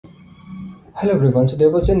Hello everyone. So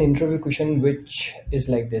there was an interview question which is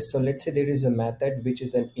like this. So let's say there is a method which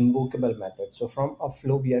is an invocable method. So from a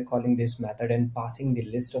flow, we are calling this method and passing the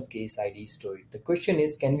list of case IDs to it. The question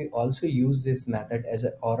is, can we also use this method as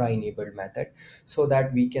an Aura enabled method so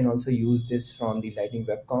that we can also use this from the Lightning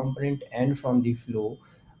Web Component and from the flow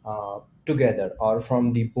together, or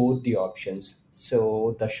from the both the options?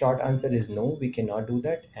 So the short answer is no, we cannot do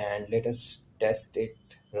that. And let us test it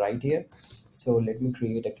right here. So let me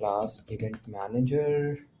create a class event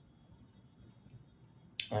manager,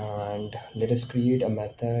 and let us create a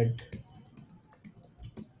method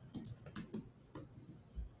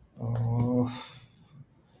of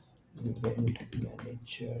event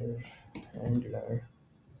manager handler,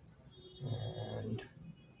 and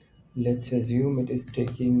let's assume it is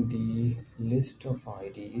taking the list of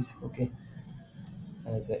IDs, okay,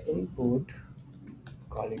 as an input.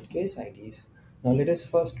 Call it case IDs. Now let us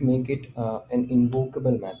first make it an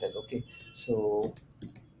invocable method. Okay, so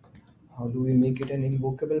how do we make it an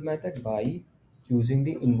invocable method? By using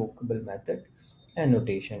the invocable method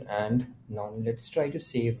annotation. And now let's try to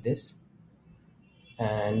save this,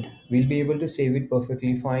 and we'll be able to save it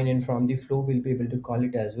perfectly fine, and from the flow we'll be able to call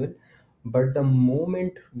it as well. But the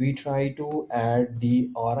moment we try to add the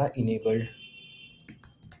Aura enabled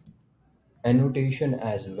annotation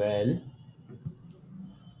as well,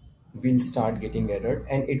 we'll start getting error,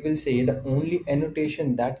 and it will say the only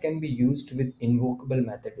annotation that can be used with invocable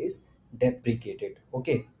method is deprecated.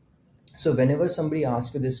 Okay, so whenever somebody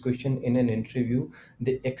asks you this question in an interview,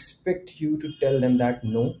 they expect you to tell them that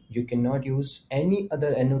no, you cannot use any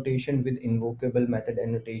other annotation with invocable method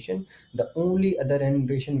annotation. The only other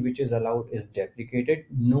annotation which is allowed is deprecated.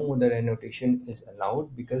 No other annotation is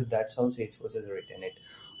allowed, because that's how Salesforce has written it.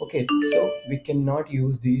 Okay, so we cannot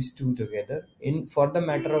use these two together. In for the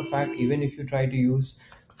matter of fact, even if you try to use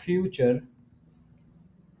future,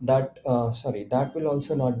 that will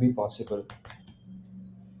also not be possible.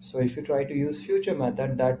 So if you try to use future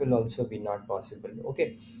method, that will also be not possible.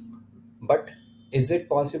 Okay, but is it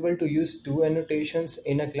possible to use two annotations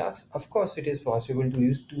in a class? Of course it is possible to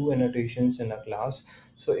use two annotations in a class.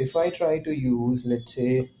 So if I try to use, let's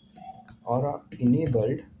say, Aura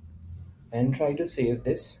enabled and try to save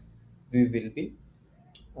this, we will be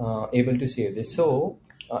able to save this. So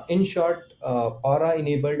in short, Aura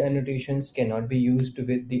enabled annotations cannot be used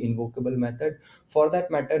with the invocable method. For that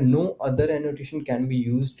matter, no other annotation can be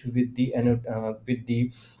used with the uh,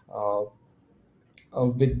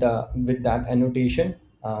 with that annotation,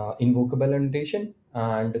 invocable annotation.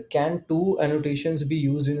 And can two annotations be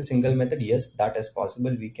used in a single method? Yes, that is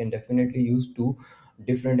possible. We can definitely use two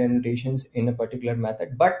different annotations in a particular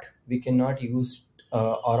method, but we cannot use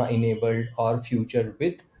Aura enabled or future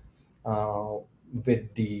uh,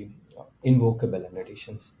 with the invocable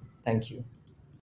annotations. Thank you.